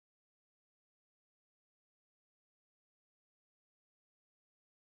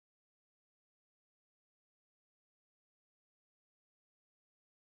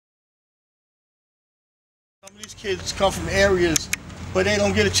These kids come from areas, but they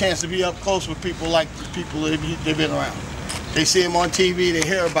don't get a chance to be up close with people like the people they've been around. They see them on TV, they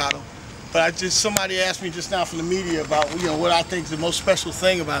hear about them. But somebody asked me just now from the media about, what I think is the most special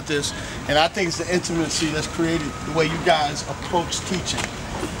thing about this, and I think it's the intimacy that's created, the way you guys approach teaching.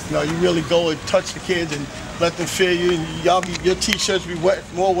 You really go and touch the kids and let them feel you, and your t-shirts be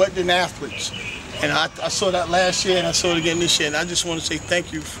more wet than athletes. And I saw that last year, and I saw it again this year, and I just want to say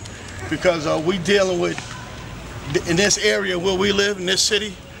thank you, because we dealing with, in this area where we live, in this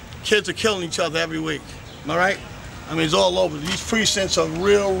city, kids are killing each other every week, all right? I mean, it's all over. These precincts are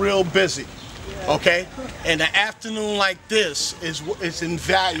real busy, okay? And an afternoon like this is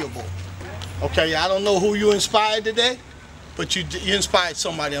invaluable, okay? I don't know who you inspired today, but you inspired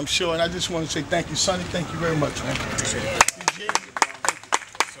somebody, I'm sure, and I just want to say thank you, Sonny. Thank you very much, man. Eugene,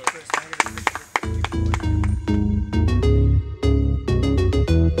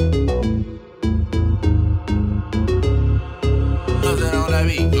 on that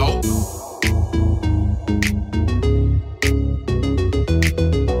beat. Oh.